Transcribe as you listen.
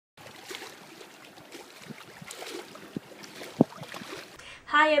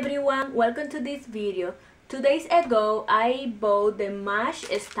Hi everyone, welcome to this video. 2 days ago I bought the mesh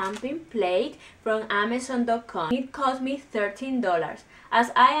stamping plate from Amazon.com. It cost me $13.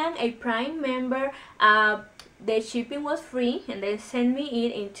 As I am a Prime member, the shipping was free and they sent me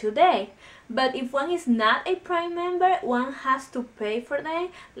it in 2 days. But if one is not a Prime member, one has to pay for them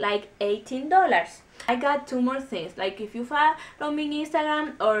like $18. I got two more things. Like if you follow me on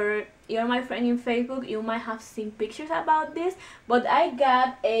Instagram or you're my friend in Facebook, you might have seen pictures about this. But I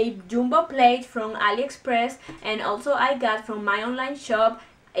got a jumbo plate from AliExpress, and also I got from my online shop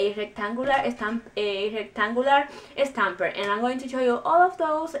a rectangular stamper, and I'm going to show you all of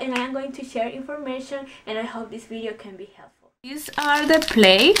those, and I am going to share information, and I hope this video can be helpful. These are the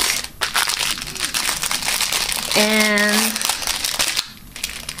plates, and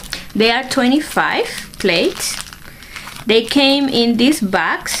they are 25 plates. They came in these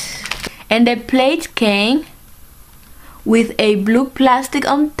bags, and the plates came with a blue plastic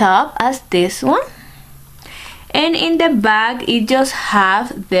on top as this one, and in the bag it just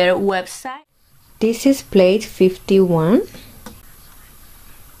have their website. This is plate 51,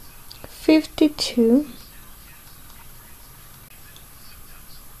 52,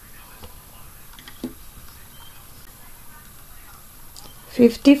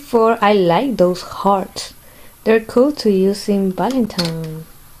 54. I like those hearts. They're cool to use in Valentine.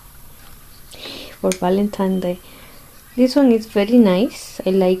 For Valentine's Day. This one is very nice. I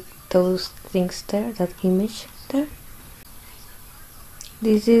like those things there, that image there.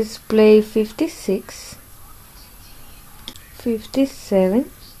 This is plate 56, 57,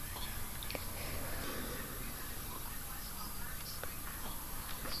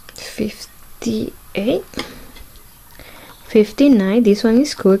 58, 59. This one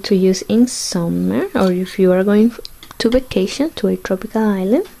is cool to use in summer or if you are going to vacation to a tropical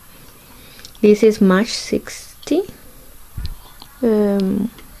island. This is March 60.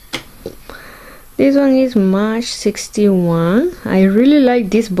 This one is March 61. I really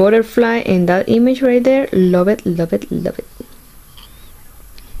like this butterfly and that image right there. Love it, love it, love it.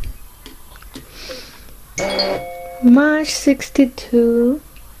 March 62.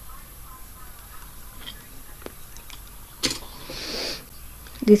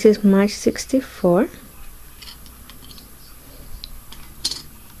 This is March 64.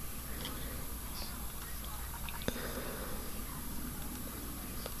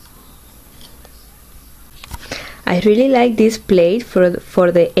 I really like this plate for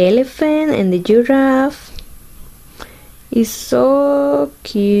the elephant and the giraffe. It's so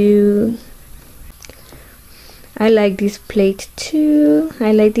cute. I like this plate too.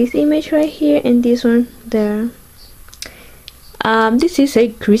 I like this image right here and this one there. This is a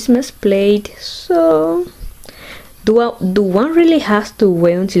Christmas plate, so do one really has to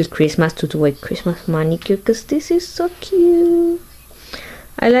wait until Christmas to do a Christmas manicure? Because this is so cute.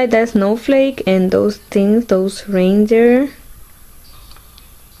 I like that snowflake and those things, those reindeer.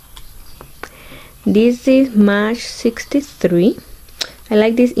 This is March 63. I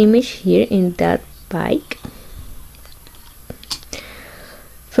like this image here in that bike.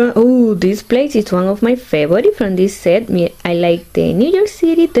 This plate is one of my favorite from this set. I like the New York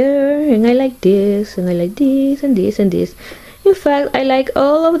City there, and I like this, and I like this, and this, and this. In fact, I like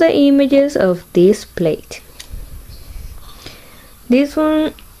all of the images of this plate. This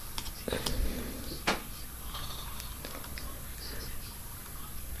one,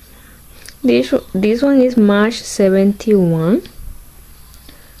 this one is March 71,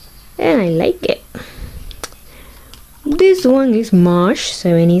 and I like it. This one is March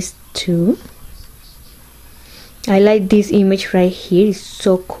 72. I like this image right here. It's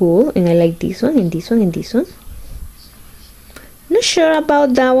so cool, and I like this one and this one and this one. Not sure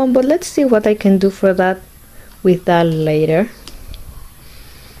about that one, but let's see what I can do for that with that later.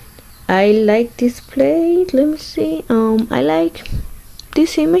 I like this plate. Let me see. I like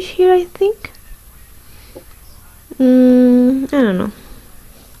this image here, I think. I don't know.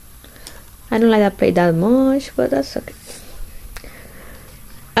 I don't like that plate that much, but that's okay.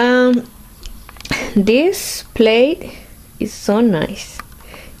 This plate is so nice.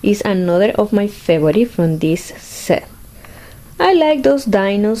 It's another of my favorite from this set. I like those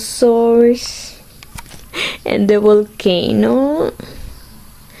dinosaurs and the volcano.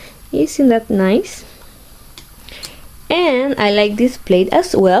 Isn't that nice? And I like this plate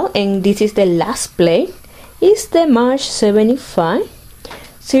as well, and this is the last plate. It's the March 75.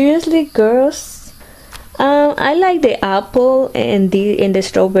 Seriously, girls, I like the apple and the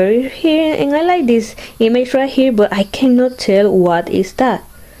strawberry here, and I like this image right here, but I cannot tell what is that.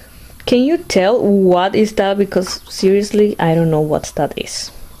 Can you tell what is that? Because seriously, I don't know what that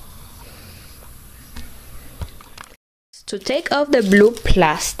is. To take off the blue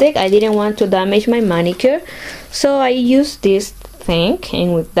plastic, I didn't want to damage my manicure, so I used this thing,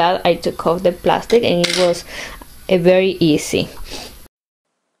 and with that I took off the plastic, and it was very easy.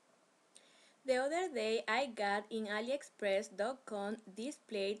 The other day I got in aliexpress.com this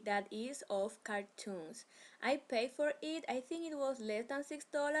plate that is of cartoons. I paid for it, I think it was less than $6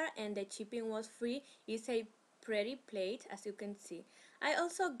 and the shipping was free. It's a pretty plate, as you can see. I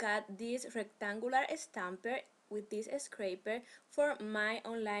also got this rectangular stamper with this scraper for my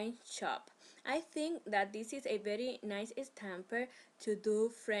online shop. I think that this is a very nice stamper to do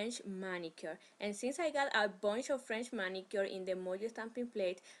French manicure, and since I got a bunch of French manicure in the Mojo stamping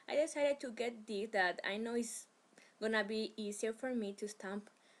plate, I decided to get this that I know is gonna be easier for me to stamp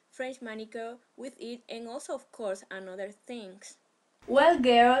French manicure with it, and also of course another things. Well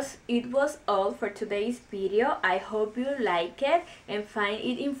girls, it was all for today's video. I hope you like it and find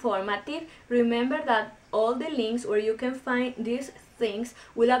it informative. Remember that all the links where you can find these things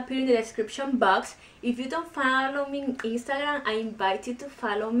will appear in the description box. If you don't follow me on Instagram, I invite you to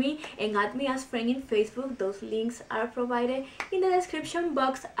follow me and add me as friend in Facebook. Those links are provided in the description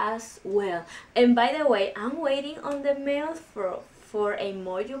box as well. And by the way, I'm waiting on the mail for a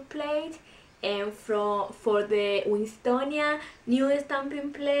Mojo plate and for the Winstonia new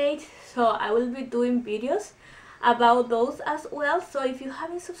stamping plate, so I will be doing videos about those as well. So if you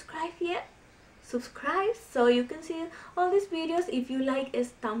haven't subscribed yet, subscribe so you can see all these videos. If you like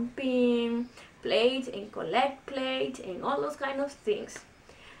stamping plates and collect plates and all those kind of things,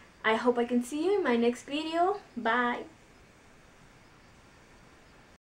 I hope I can see you in my next video. Bye.